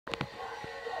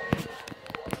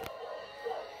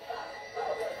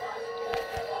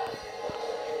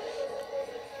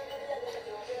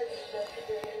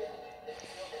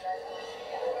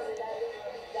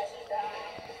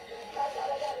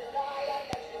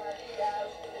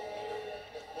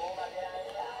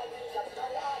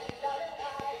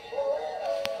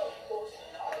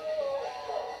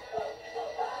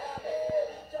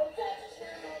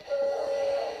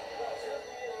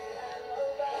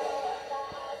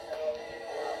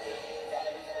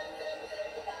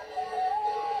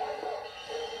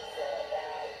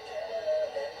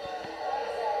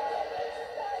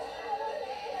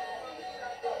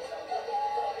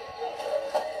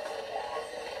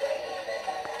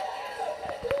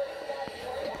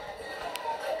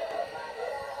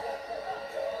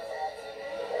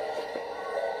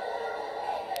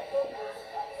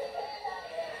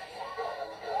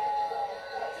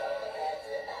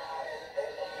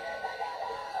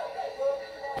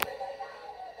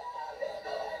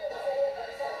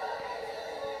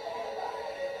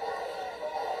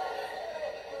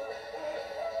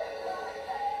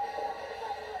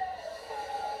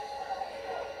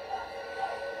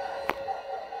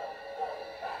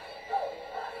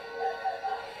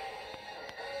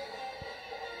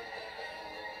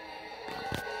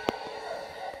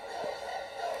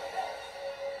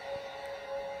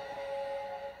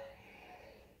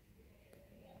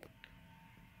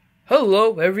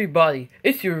Hello everybody,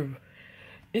 it's your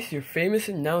famous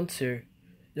announcer,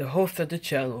 the host of the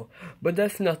channel, but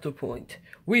that's not the point.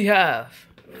 We have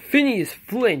Phineas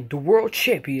Flynn, the world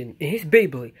champion in his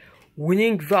Beyblade,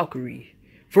 winning Valkyrie,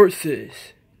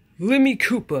 versus Lemmy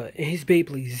Koopa in his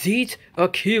Beyblade, Zeet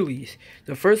Achilles,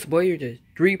 the first player to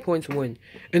 3 points win.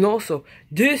 And also,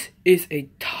 this is a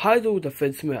title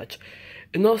defense match.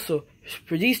 And also,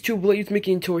 for these two blades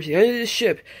making it towards the end of the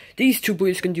ship, these two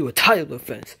blades can do a title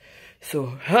defense.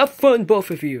 So have fun, both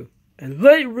of you, and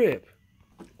let it rip.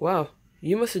 Wow,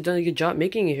 you must have done a good job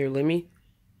making it here, Lemmy.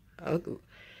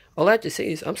 All I have to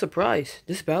say is I'm surprised.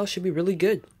 This battle should be really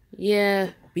good.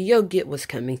 Yeah, but you'll get what's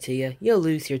coming to you. You'll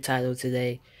lose your title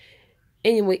today.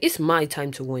 Anyway, it's my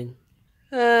time to win.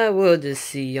 We'll just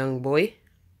see, young boy.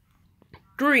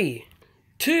 3,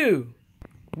 2,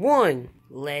 1.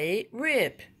 Let it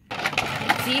rip.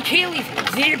 The Achilles,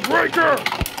 the Breaker!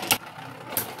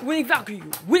 Winning Valkyrie,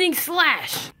 winning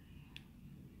Slash!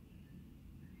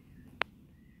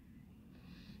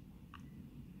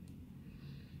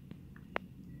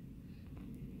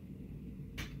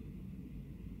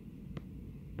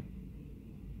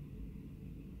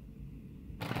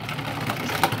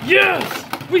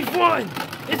 Yes! We've won!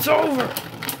 It's over!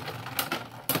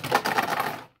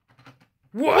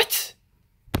 What?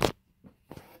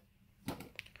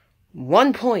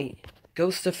 1 point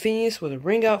goes to Phineas with a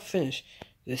ring-out finish.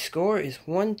 The score is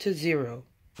 1-0.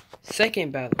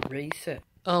 Second battle, ready, set.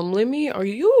 Lemmy, are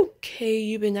you okay?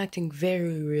 You've been acting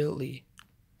very weirdly.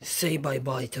 Say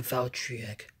bye-bye to Valkyrie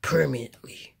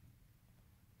permanently.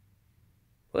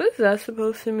 What is that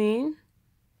supposed to mean?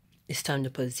 It's time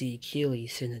to put the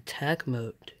Achilles in attack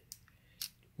mode.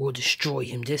 We'll destroy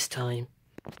him this time.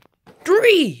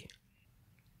 3,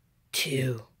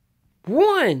 2,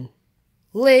 1.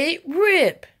 Let it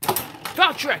rip!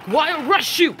 Valtrek, Wild Rush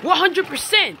Shoot,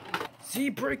 100%!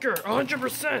 Z-Breaker,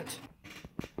 100%!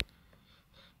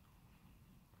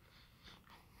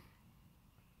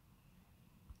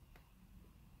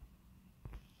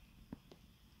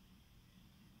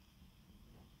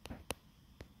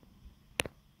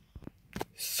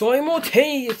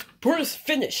 Simultaneous burst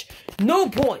finish, no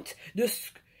points.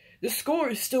 The score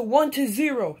is still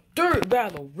 1-0. Third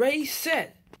battle, ready,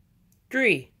 set.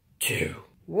 3, 2,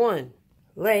 1.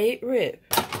 Let it rip.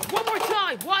 One more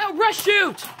time, Wild Rush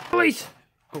Shoot! Achilles!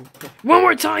 Oh, one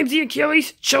more time, the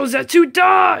Achilles! Chouzetsu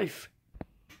dive!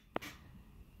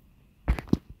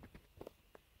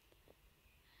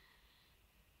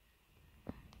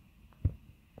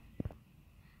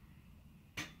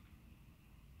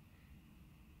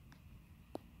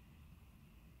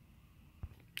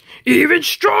 Even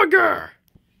stronger!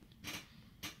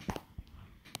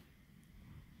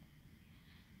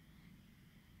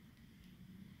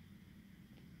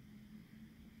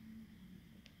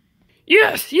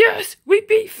 Yes, we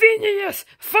beat Phineas!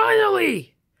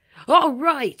 Finally!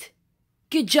 Alright!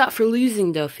 Good job for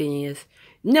losing though, Phineas.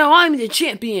 Now I'm the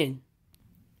champion!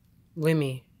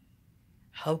 Lemmy,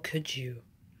 how could you?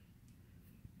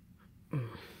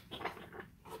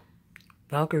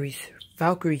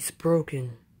 Valkyrie's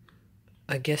broken.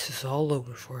 I guess it's all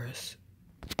over for us.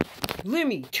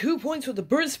 Lemmy, 2 points for the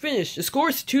burst finish. The score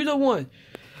is 2-1.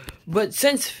 But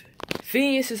since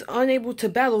Phineas is unable to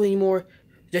battle anymore,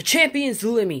 the champion's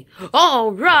Lemmy.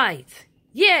 Alright!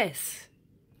 Yes!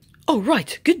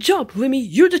 Alright, good job, Lemmy.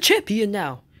 You're the champion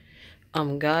now.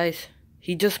 Guys,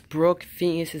 he just broke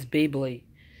Phineas's Beyblade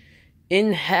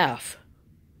in half.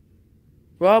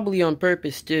 Probably on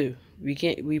purpose too.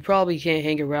 We probably can't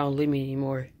hang around Lemmy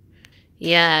anymore.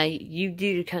 Yeah, you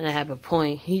do kind of have a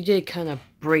point. He did kind of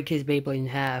break his Beyblade in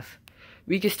half.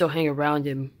 We can still hang around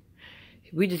him.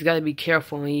 We just gotta be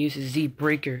careful when he uses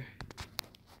Z-Breaker.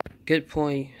 Good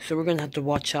point. So we're gonna have to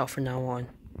watch out from now on.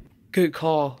 Good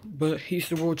call, but he's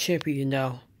the world champion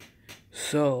now.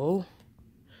 So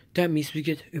that means we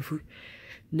get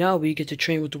to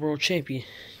train with the world champion.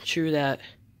 True that.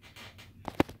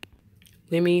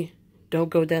 Lemmy, don't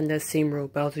go down that same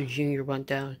road Bowser Jr. went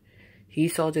down. He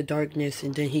saw the darkness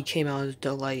and then he came out of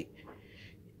the light.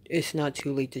 It's not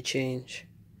too late to change.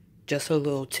 Just a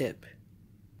little tip.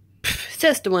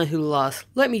 Says the one who lost.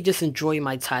 Let me just enjoy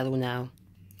my title now.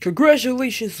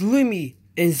 Congratulations, Lemmy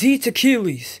and Zeet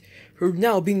Achilles, for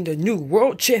now being the new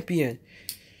world champion.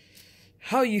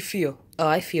 How you feel? Oh,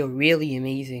 I feel really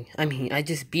amazing. I mean, I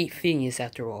just beat Phineas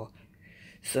after all.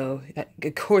 So,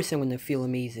 of course I'm gonna feel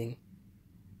amazing.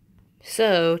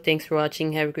 So, thanks for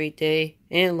watching, have a great day,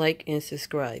 and like and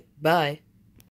subscribe. Bye.